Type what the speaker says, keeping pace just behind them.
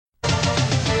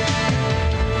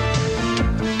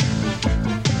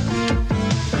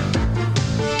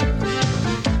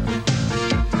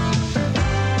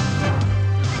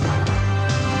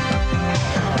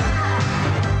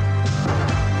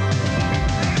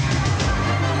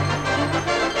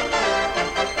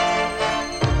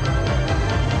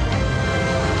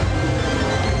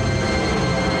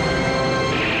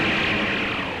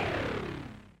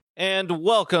And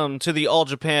welcome to the All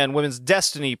Japan Women's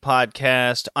Destiny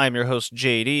podcast. I'm your host,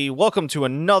 JD. Welcome to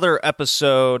another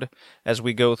episode as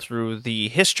we go through the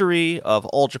history of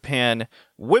All Japan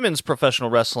Women's Professional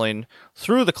Wrestling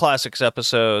through the classics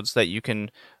episodes that you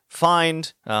can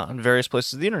find on various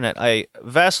places of the internet. I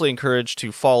vastly encourage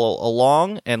to follow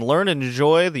along and learn and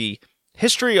enjoy the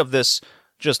history of this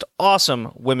just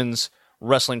awesome women's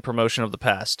wrestling promotion of the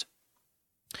past.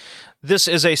 This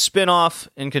is a spin-off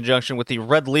in conjunction with the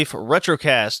Red Leaf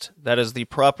Retrocast. That is the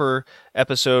proper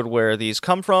episode where these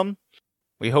come from.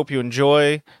 We hope you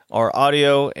enjoy our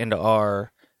audio and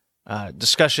our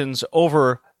discussions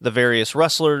over the various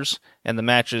wrestlers and the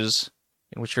matches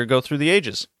in which we go through the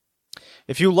ages.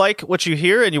 If you like what you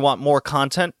hear and you want more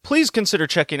content, please consider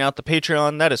checking out the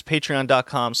Patreon. That is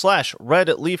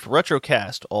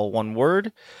patreon.com/redleafretrocast, all one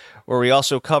word, where we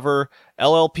also cover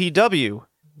LLPW,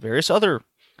 various other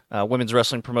women's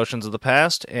wrestling promotions of the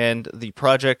past, and the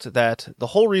project that the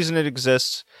whole reason it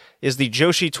exists is the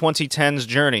Joshi 2010's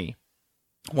journey,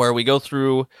 where we go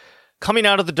through coming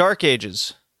out of the dark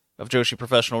ages of Joshi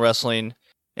professional wrestling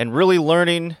and really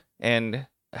learning and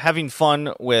having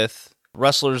fun with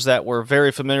wrestlers that we're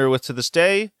very familiar with to this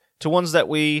day to ones that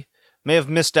we may have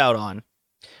missed out on.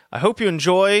 I hope you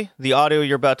enjoy the audio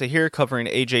you're about to hear covering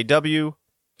AJW.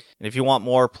 And if you want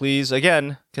more, please,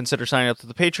 again, consider signing up to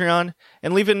the Patreon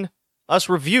and leaving us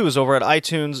reviews over at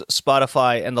iTunes,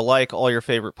 Spotify, and the like, all your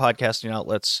favorite podcasting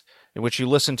outlets in which you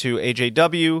listen to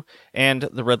AJW and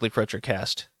the Red Leaf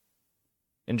Retrocast.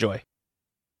 Enjoy.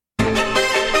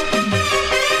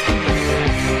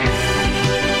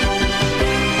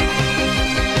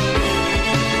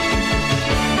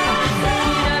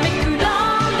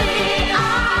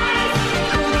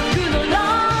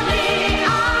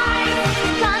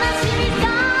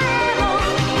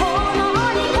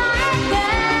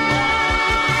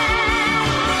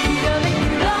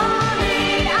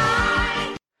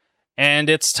 And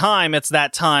it's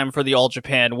that time for the All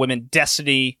Japan Women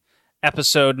Destiny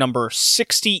episode number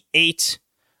 68.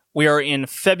 We are in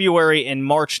February and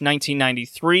March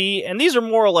 1993, and these are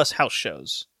more or less house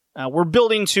shows. We're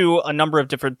building to a number of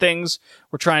different things.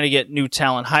 We're trying to get new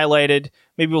talent highlighted.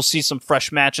 Maybe we'll see some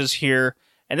fresh matches here.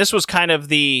 And this was kind of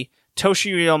the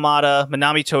Toshio Yamada,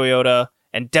 Manami Toyota,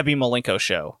 and Debbie Malenko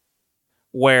show,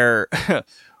 where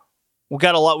we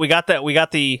got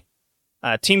the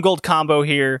Team Gold combo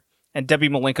here, and Debbie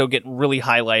Malenko getting really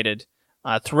highlighted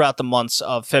throughout the months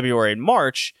of February and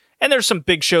March. And there's some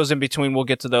big shows in between. We'll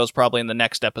get to those probably in the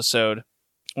next episode.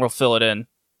 We'll fill it in.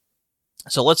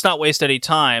 So let's not waste any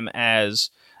time as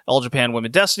All Japan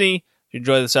Women Destiny. If you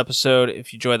enjoy this episode,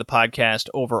 if you enjoy the podcast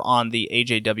over on the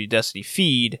AJW Destiny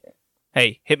feed,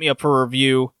 hey, hit me up for a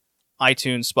review.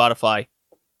 iTunes, Spotify.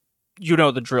 You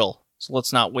know the drill. So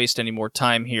let's not waste any more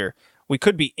time here. We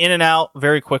could be in and out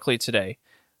very quickly today.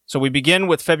 So we begin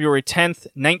with February 10th,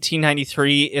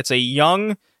 1993. It's a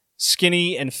young,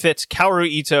 skinny, and fit Kaoru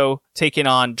Ito taking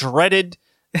on dreaded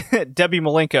Debbie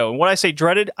Malenko. And when I say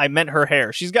dreaded, I meant her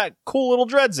hair. She's got cool little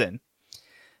dreads in.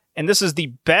 And this is the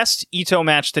best Ito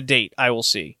match to date I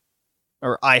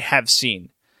have seen.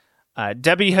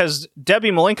 Debbie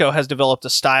Malenko has developed a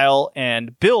style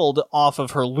and build off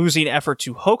of her losing effort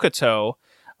to Hokuto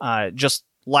just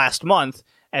last month,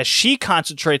 as she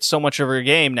concentrates so much of her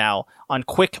game now on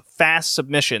quick, fast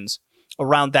submissions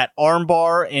around that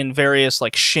armbar in various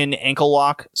like shin ankle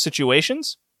lock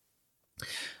situations.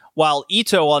 While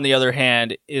Ito, on the other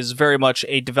hand, is very much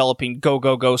a developing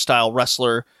go-go-go style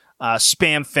wrestler,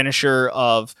 spam finisher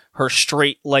of her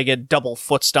straight-legged double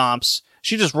foot stomps.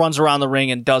 She just runs around the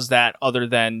ring and does that other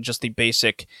than just the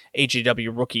basic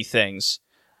AJW rookie things.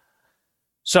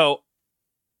 So,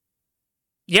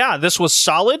 yeah, this was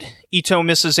solid. Ito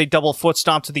misses a double foot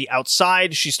stomp to the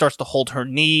outside. She starts to hold her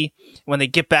knee. When they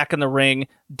get back in the ring,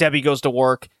 Debbie goes to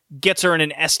work, gets her in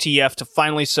an STF to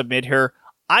finally submit her.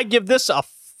 I give this a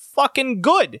fucking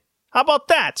good. How about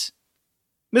that?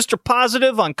 Mr.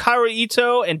 Positive on Kaoru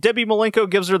Ito, and Debbie Malenko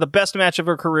gives her the best match of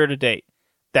her career to date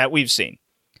that we've seen.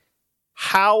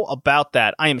 How about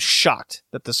that? I am shocked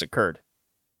that this occurred.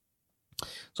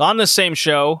 So on this same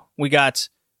show, we got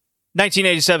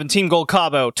 1987 Team Gold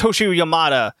Cabo, Toshio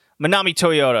Yamada, Manami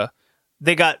Toyota.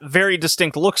 They got very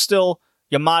distinct looks still.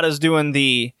 Yamada's doing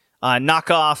the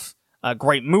knockoff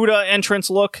Great Muta entrance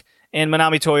look, and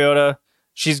Manami Toyota,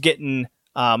 she's getting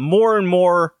more and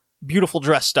more beautiful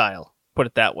dress style, put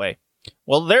it that way.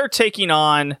 Well, they're taking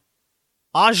on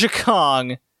Aja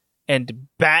Kong and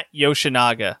Bat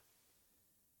Yoshinaga.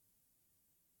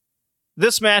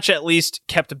 This match at least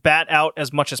kept Bat out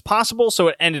as much as possible, so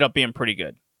it ended up being pretty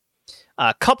good.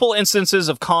 A couple instances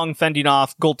of Kong fending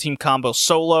off Gold Team Combo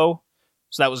solo.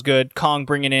 So that was good. Kong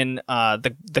bringing in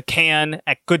the can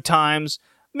at good times,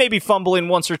 maybe fumbling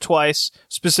once or twice,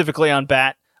 specifically on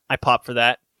Bat. I popped for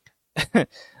that.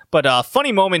 But a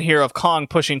funny moment here of Kong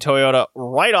pushing Toyota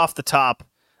right off the top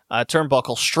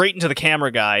turnbuckle straight into the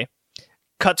camera guy.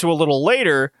 Cut to a little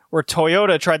later where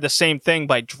Toyota tried the same thing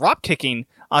by drop kicking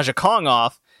Aja Kong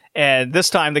off, and this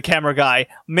time the camera guy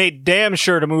made damn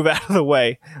sure to move out of the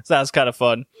way. So that was kind of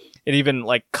fun. It even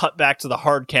cut back to the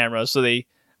hard camera, so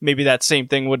maybe that same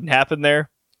thing wouldn't happen there.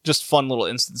 Just fun little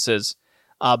instances.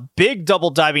 Big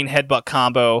double diving headbutt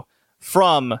combo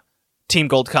from Team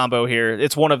Gold Combo here.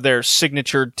 It's one of their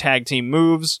signature tag team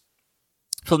moves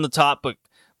from the top,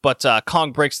 but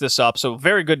Kong breaks this up, so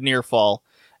very good near fall.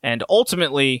 And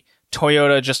ultimately,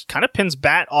 Toyota just kind of pins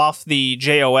Bat off the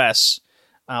JOS,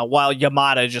 while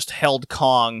Yamada just held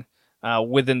Kong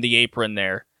within the apron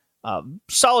there.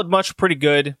 Solid much, pretty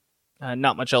good.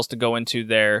 Not much else to go into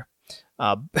there.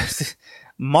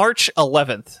 March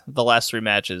 11th, the last 3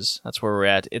 matches. That's where we're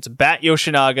at. It's Bat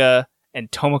Yoshinaga and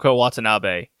Tomoko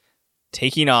Watanabe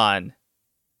taking on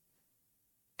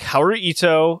Kaoru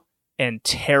Ito and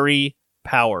Terry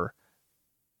Power.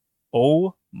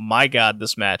 Oh my god,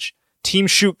 this match. Team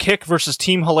Shoot Kick versus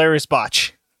Team Hilarious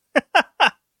Botch.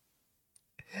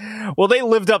 Well, they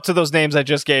lived up to those names I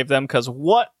just gave them, because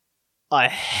what a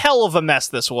hell of a mess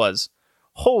this was.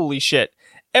 Holy shit.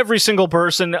 Every single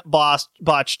person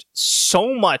botched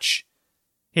so much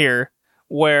here.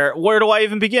 Where do I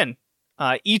even begin?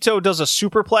 Ito does a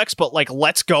superplex, but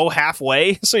lets go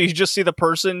halfway. So you just see the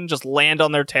person just land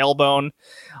on their tailbone,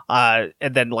 and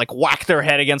then whack their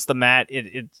head against the mat.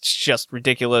 It's just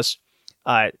ridiculous.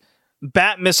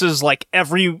 Bat misses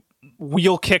every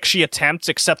wheel kick she attempts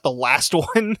except the last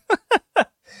one.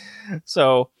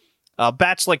 So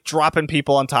Bat's dropping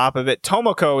people on top of it.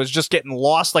 Tomoko is just getting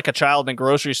lost like a child in a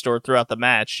grocery store throughout the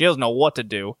match. She doesn't know what to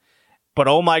do. But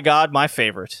oh my god, my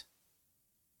favorite.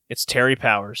 It's Terry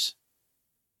Powers.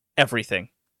 Everything.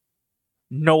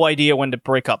 No idea when to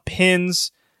break up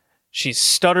pins. She's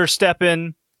stutter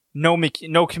stepping. No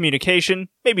communication.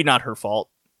 Maybe not her fault,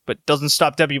 but doesn't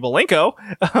stop Debbie Malenko.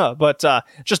 But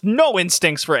just no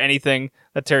instincts for anything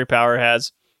that Terry Power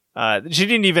has. She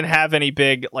didn't even have any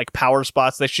big power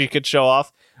spots that she could show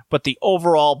off. But the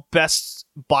overall best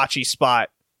botchy spot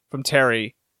from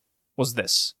Terry was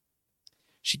this.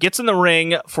 She gets in the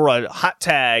ring for a hot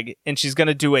tag, and she's going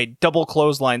to do a double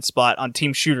clothesline spot on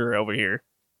Team Shooter over here.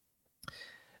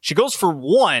 She goes for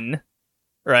one,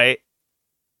 right?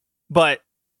 But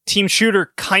Team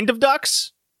Shooter kind of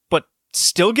ducks, but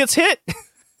still gets hit.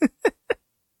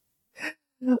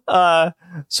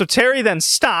 So Terry then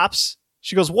stops.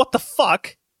 She goes, "What the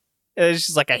fuck?" And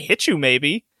she's like, "I hit you,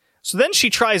 maybe." So then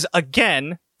she tries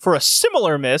again for a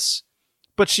similar miss.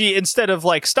 But she, instead of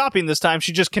stopping this time,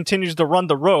 she just continues to run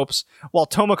the ropes while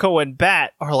Tomoko and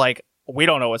Bat are we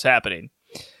don't know what's happening.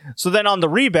 So then on the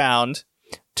rebound,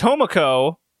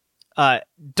 Tomoko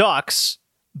ducks,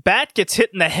 Bat gets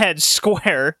hit in the head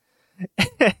square,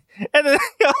 and then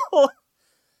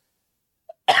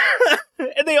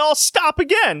they all stop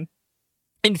again.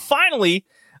 And finally,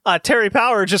 Terry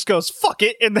Power just goes, "Fuck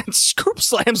it," and then scoop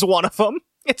slams one of them.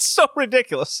 It's so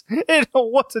ridiculous. I don't know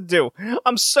what to do.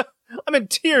 I'm in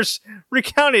tears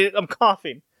recounting it. I'm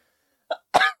coughing.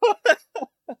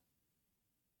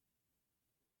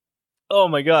 Oh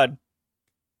my god.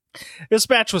 This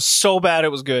match was so bad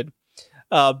it was good.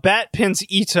 Bat pins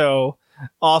Ito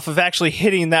off of actually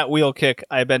hitting that wheel kick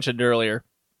I mentioned earlier.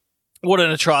 What an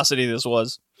atrocity this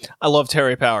was. I love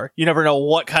Terry Power. You never know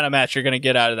what kind of match you're going to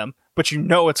get out of them, but you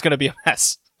know it's going to be a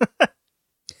mess.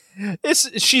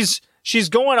 She's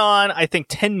going on, I think,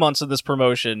 10 months of this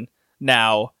promotion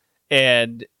now,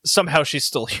 and somehow she's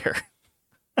still here.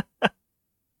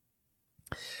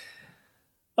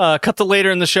 Cut to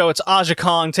later in the show, it's Aja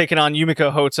Kong taking on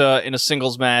Yumiko Hotta in a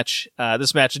singles match.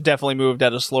 This match definitely moved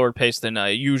at a slower pace than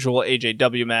a usual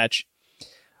AJW match.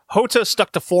 Hotta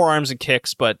stuck to forearms and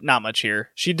kicks, but not much here.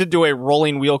 She did do a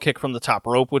rolling wheel kick from the top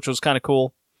rope, which was kind of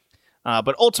cool.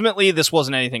 But ultimately, this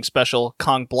wasn't anything special.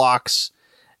 Kong blocks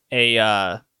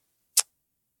I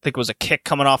think it was a kick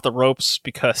coming off the ropes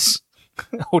because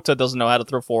Hotta doesn't know how to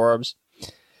throw forearms.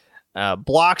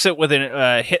 Blocks it with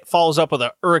a hit, follows up with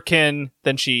a Hurricane,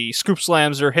 then she scoop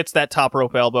slams her, hits that top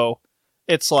rope elbow.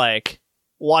 It's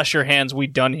wash your hands, we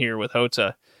done here with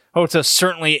Hotta. Hotta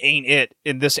certainly ain't it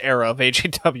in this era of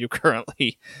AJW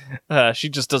currently. She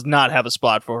just does not have a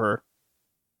spot for her.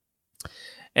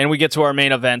 And we get to our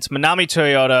main event, Manami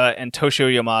Toyota and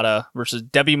Toshio Yamada versus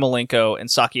Debbie Malenko and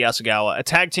Saki Asagawa. A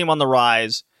tag team on the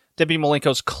rise. Debbie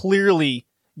Malenko's clearly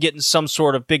getting some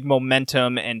sort of big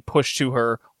momentum and push to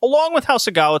her, along with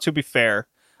Asagawa, to be fair.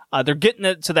 They're getting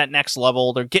it to that next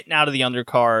level. They're getting out of the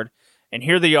undercard. And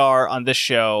here they are on this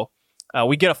show.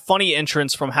 We get a funny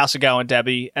entrance from Hasegawa and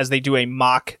Debbie as they do a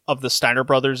mock of the Steiner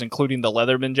brothers, including the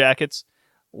Letterman jackets.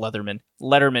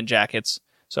 Letterman jackets.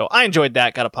 So I enjoyed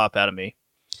that. Got a pop out of me.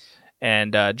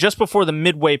 And just before the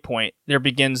midway point, there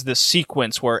begins this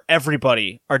sequence where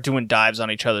everybody are doing dives on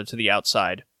each other to the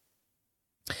outside.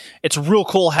 It's a real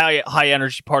cool high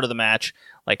energy part of the match.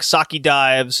 Like Saki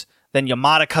dives, then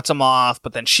Yamada cuts him off,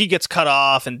 but then she gets cut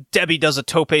off, and Debbie does a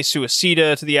tope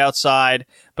suicida to the outside,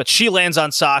 but she lands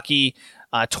on Saki.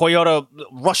 Toyota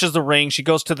rushes the ring, she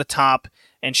goes to the top,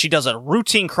 and she does a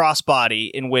routine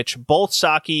crossbody in which both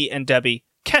Saki and Debbie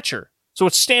catch her. So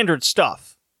it's standard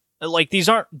stuff. Like, these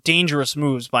aren't dangerous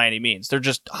moves by any means. They're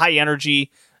just high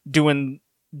energy, doing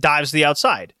dives to the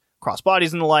outside,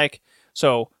 crossbodies and the like.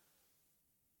 So,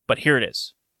 but here it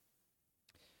is.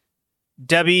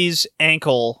 Debbie's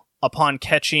ankle, upon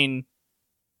catching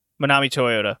Manami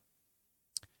Toyota,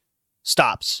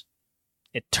 stops.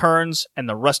 It turns, and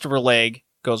the rest of her leg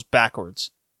goes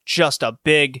backwards. Just a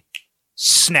big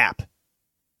snap.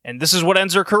 And this is what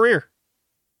ends her career.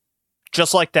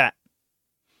 Just like that.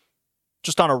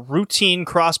 Just on a routine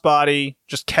crossbody,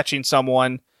 just catching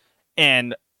someone.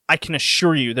 And I can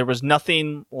assure you, there was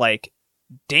nothing like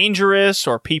dangerous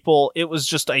or people. It was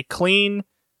just a clean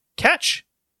catch.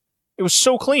 It was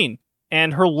so clean.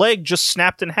 And her leg just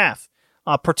snapped in half.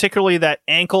 Particularly that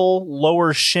ankle,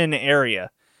 lower shin area.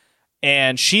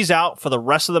 And she's out for the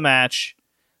rest of the match.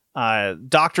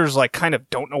 Doctors like kind of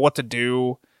don't know what to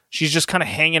do. She's just kind of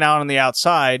hanging out on the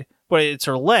outside, but it's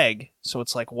her leg. So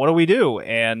it's like, what do we do?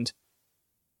 And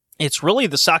it's really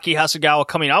the Saki Hasegawa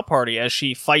coming out party as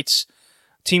she fights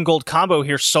Team Gold Combo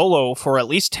here solo for at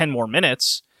least 10 more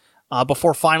minutes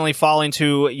before finally falling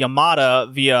to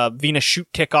Yamada via Venus shoot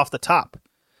kick off the top.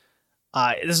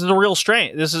 This is a real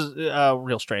strange. This is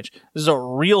a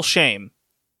real shame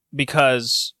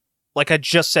because, like I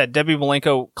just said, Debbie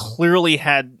Malenko clearly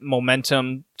had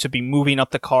momentum to be moving up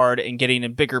the card and getting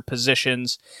in bigger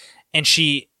positions, and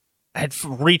she had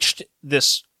reached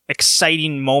this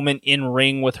exciting moment in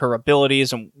ring with her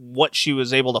abilities and what she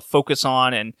was able to focus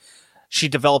on, and she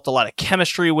developed a lot of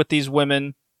chemistry with these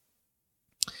women.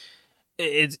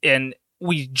 And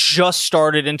we just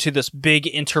started into this big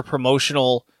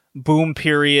interpromotional boom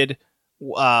period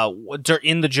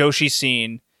in the Joshi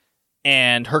scene,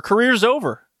 and her career's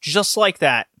over. Just like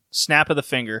that. Snap of the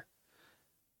finger.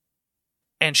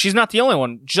 And she's not the only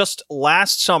one. Just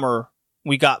last summer,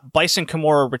 we got Bison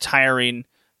Kimura retiring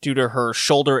due to her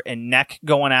shoulder and neck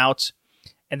going out.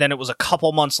 And then it was a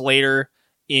couple months later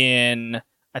in,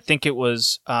 I think it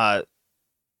was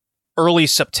early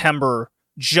September,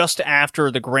 just after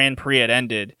the Grand Prix had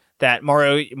ended, that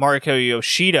Mariko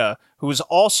Yoshida, who was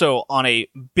also on a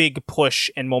big push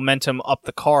and momentum up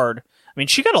the card. I mean,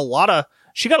 she got a lot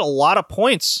of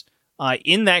points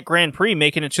in that Grand Prix,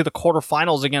 making it to the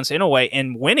quarterfinals against Inoue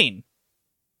and winning.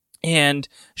 And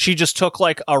she just took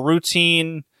like a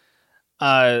routine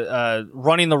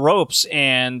running the ropes,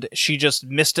 and she just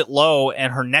missed it low,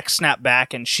 and her neck snapped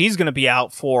back, and she's going to be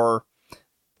out for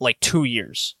like 2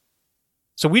 years.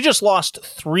 So we just lost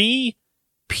 3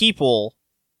 people,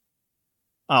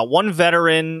 one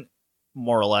veteran,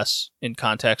 more or less in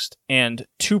context, and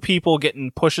 2 people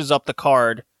getting pushes up the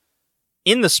card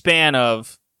in the span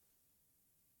of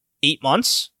 8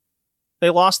 months. They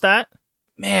lost that.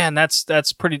 Man,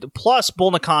 that's pretty. Plus,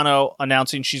 Bull Nakano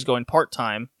announcing she's going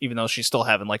part-time, even though she's still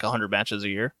having like 100 matches a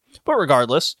year. But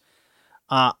regardless.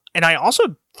 And I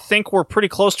also think we're pretty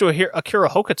close to Akira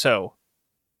Hokuto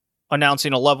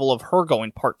announcing a level of her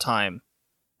going part-time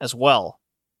as well.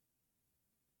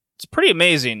 It's pretty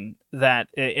amazing that,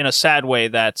 in a sad way,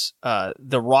 that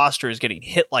the roster is getting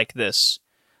hit like this.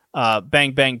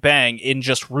 Bang, bang, bang, in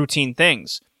just routine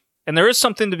things. And there is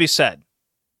something to be said.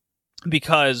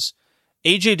 Because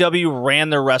AJW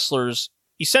ran their wrestlers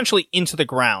essentially into the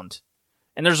ground.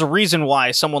 And there's a reason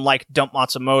why someone like Dump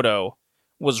Matsumoto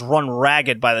was run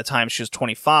ragged by the time she was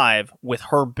 25 with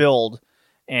her build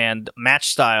and match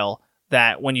style,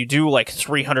 that when you do like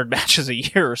 300 matches a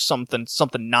year or something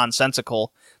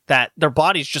nonsensical, that their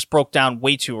bodies just broke down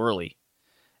way too early.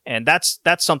 And that's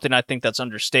something I think that's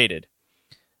understated.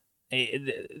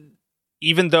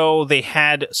 Even though they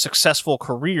had successful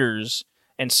careers,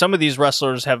 and some of these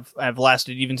wrestlers have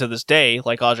lasted even to this day,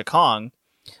 like Aja Kong,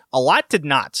 a lot did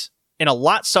not. And a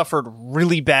lot suffered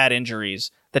really bad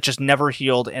injuries that just never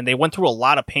healed, and they went through a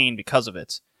lot of pain because of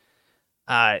it.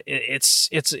 It's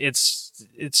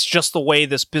just the way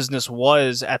this business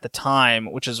was at the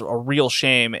time, which is a real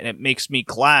shame, and it makes me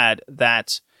glad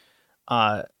that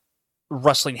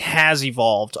wrestling has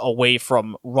evolved away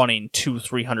from running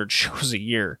 200-300 shows a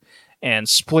year and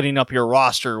splitting up your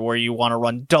roster where you want to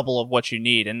run double of what you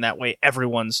need, and that way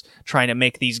everyone's trying to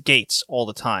make these gates all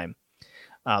the time.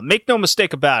 Make no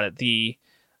mistake about it, the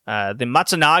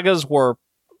Matsunagas were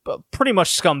pretty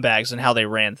much scumbags in how they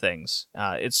ran things.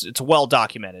 It's well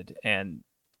documented, and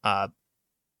I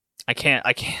can't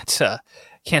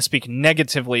speak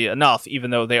negatively enough,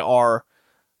 even though they are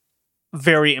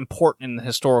very important in the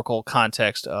historical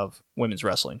context of women's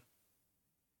wrestling.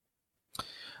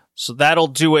 So that'll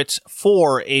do it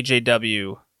for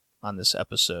AJW on this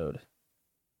episode.